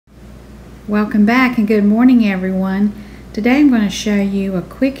Welcome back and good morning everyone. Today I'm going to show you a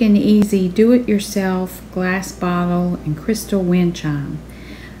quick and easy do-it-yourself glass bottle and crystal wind chime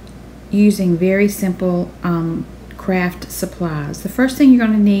using very simple craft supplies. The first thing you're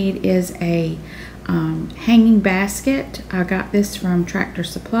going to need is a hanging basket. I got this from Tractor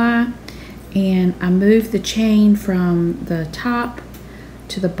Supply, and I moved the chain from the top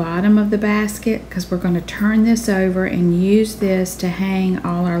to the bottom of the basket because we're going to turn this over and use this to hang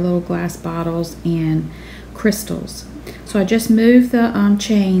all our little glass bottles and crystals. So I just moved the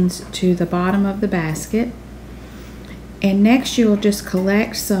chains to the bottom of the basket, and next you'll just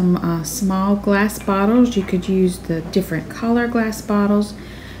collect some small glass bottles. You could use the different color glass bottles.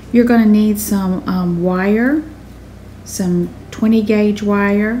 You're going to need some wire, some 20 gauge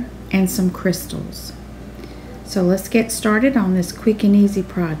wire, and some crystals. So let's get started on this quick and easy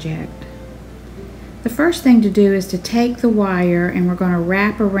project. The first thing to do is to take the wire and we're going to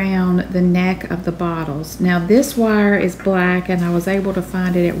wrap around the neck of the bottles. Now this wire is black, and I was able to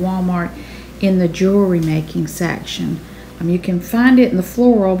find it at Walmart in the jewelry making section. You can find it in the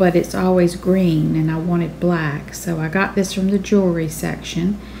floral, but it's always green, and I wanted black. So I got this from the jewelry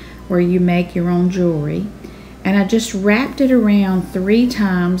section where you make your own jewelry. And I just wrapped it around 3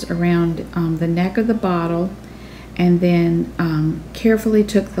 times around the neck of the bottle, and then carefully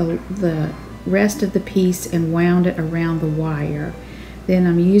took the rest of the piece and wound it around the wire. Then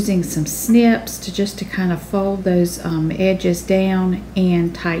I'm using some snips to kind of fold those edges down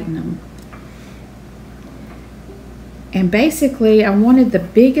and tighten them. And basically I wanted the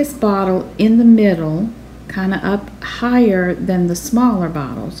biggest bottle in the middle, kind of up higher than the smaller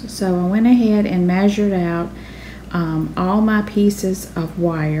bottles. So I went ahead and measured out all my pieces of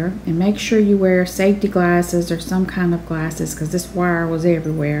wire, and make sure you wear safety glasses or some kind of glasses because this wire was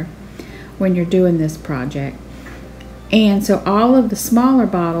everywhere when you're doing this project. And so all of the smaller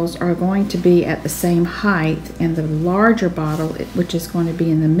bottles are going to be at the same height, and the larger bottle, which is going to be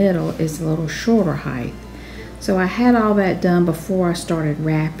in the middle, is a little shorter height. So I had all that done before I started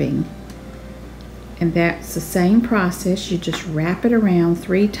wrapping, and that's the same process. You just wrap it around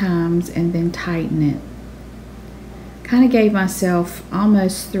 3 times and then tighten it. Kind of gave myself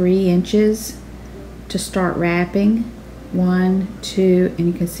almost 3 inches to start wrapping. 1, 2, and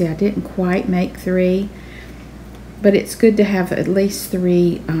you can see I didn't quite make 3, but it's good to have at least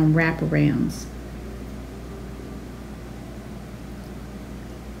 3 wraparounds.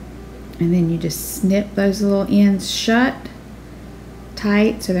 And then you just snip those little ends shut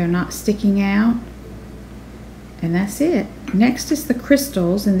tight so they're not sticking out. And that's it. Next is the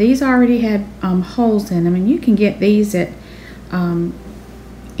crystals, and these already had holes in them, and you can get these at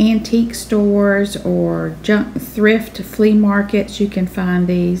antique stores or junk thrift flea markets. You can find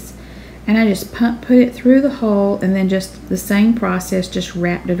these, and I just put it through the hole, and then just the same process, just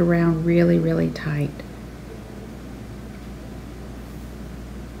wrapped it around really tight.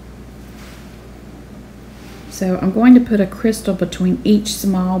 So I'm going to put a crystal between each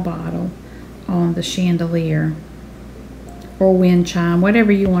small bottle on the chandelier or wind chime,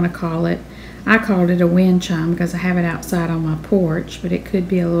 whatever you want to call it. I called it a wind chime because I have it outside on my porch, but it could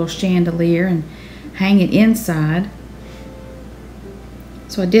be a little chandelier and hang it inside.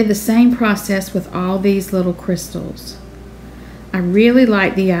 So I did the same process with all these little crystals. I really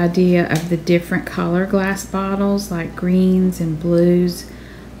like the idea of the different color glass bottles, like greens and blues.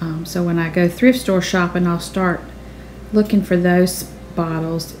 So when I go thrift store shopping, I'll start looking for those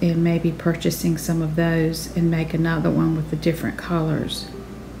bottles and maybe purchasing some of those and make another one with the different colors.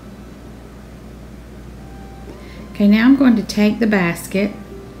 Okay, now I'm going to take the basket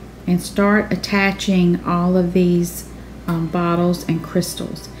and start attaching all of these bottles and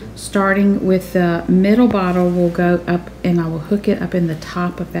crystals. Starting with the middle bottle, we'll go up and I will hook it up in the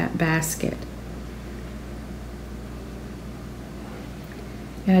top of that basket.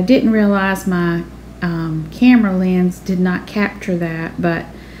 And I didn't realize my camera lens did not capture that, but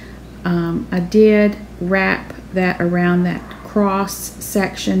I did wrap that around that cross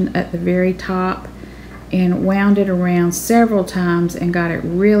section at the very top and wound it around several times and got it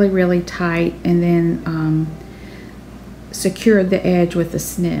really tight, and then secured the edge with the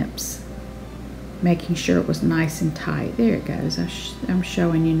snips, making sure it was nice and tight. There it goes. I'm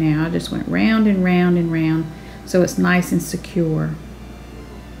showing you now. I just went round and round and round so it's nice and secure.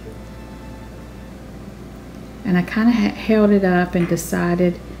 And I kind of held it up and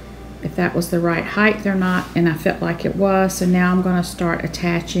decided if that was the right height or not, and I felt like it was. So now I'm going to start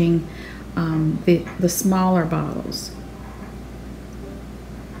attaching the smaller bottles.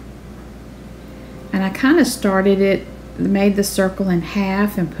 And I kind of started it, made the circle in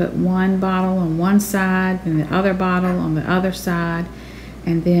half and put one bottle on one side and the other bottle on the other side,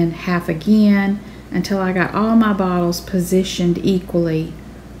 and then half again until I got all my bottles positioned equally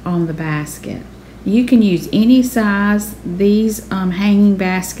on the basket. You can use any size. These hanging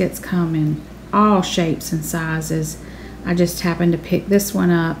baskets come in all shapes and sizes. I just happened to pick this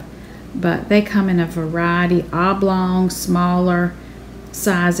one up, but they come in a variety, oblong, smaller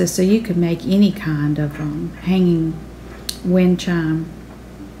sizes, so you could make any kind of hanging wind chime.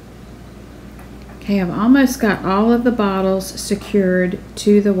 Okay, I've almost got all of the bottles secured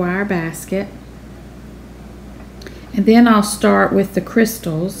to the wire basket. And then I'll start with the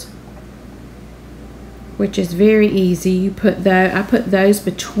crystals, which is very easy. I put those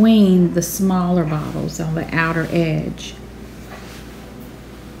between the smaller bottles on the outer edge.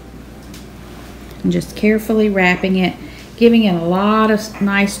 And just carefully wrapping it, giving it a lot of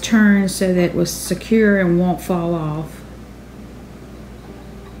nice turns so that it was secure and won't fall off.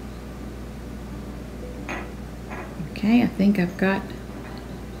 Okay, I think I've got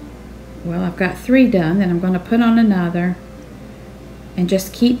 3 done. Then I'm going to put on another and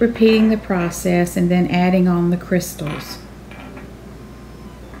just keep repeating the process and then adding on the crystals.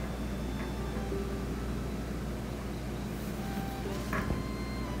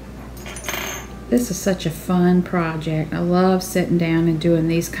 This is such a fun project. I love sitting down and doing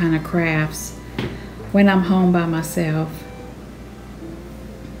these kind of crafts when I'm home by myself.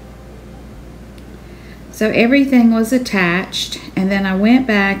 So everything was attached, and then I went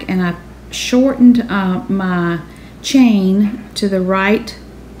back and I shortened my chain to the right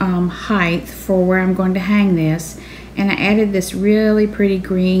height for where I'm going to hang this, and I added this really pretty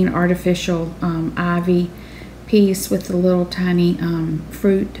green artificial ivy piece with the little tiny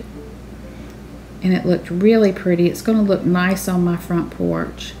fruit, and it looked really pretty. It's going to look nice on my front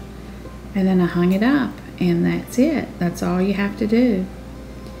porch. And then I hung it up, and that's it. That's all you have to do.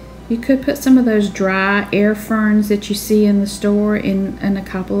 You could put some of those dry air ferns that you see in the store in a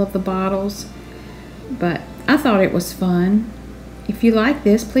couple of the bottles, but I thought it was fun. If you like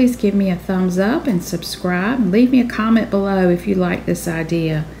this, please give me a thumbs up and subscribe, and leave me a comment below if you like this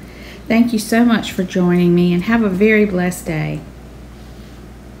idea. Thank you so much for joining me, and have a very blessed day.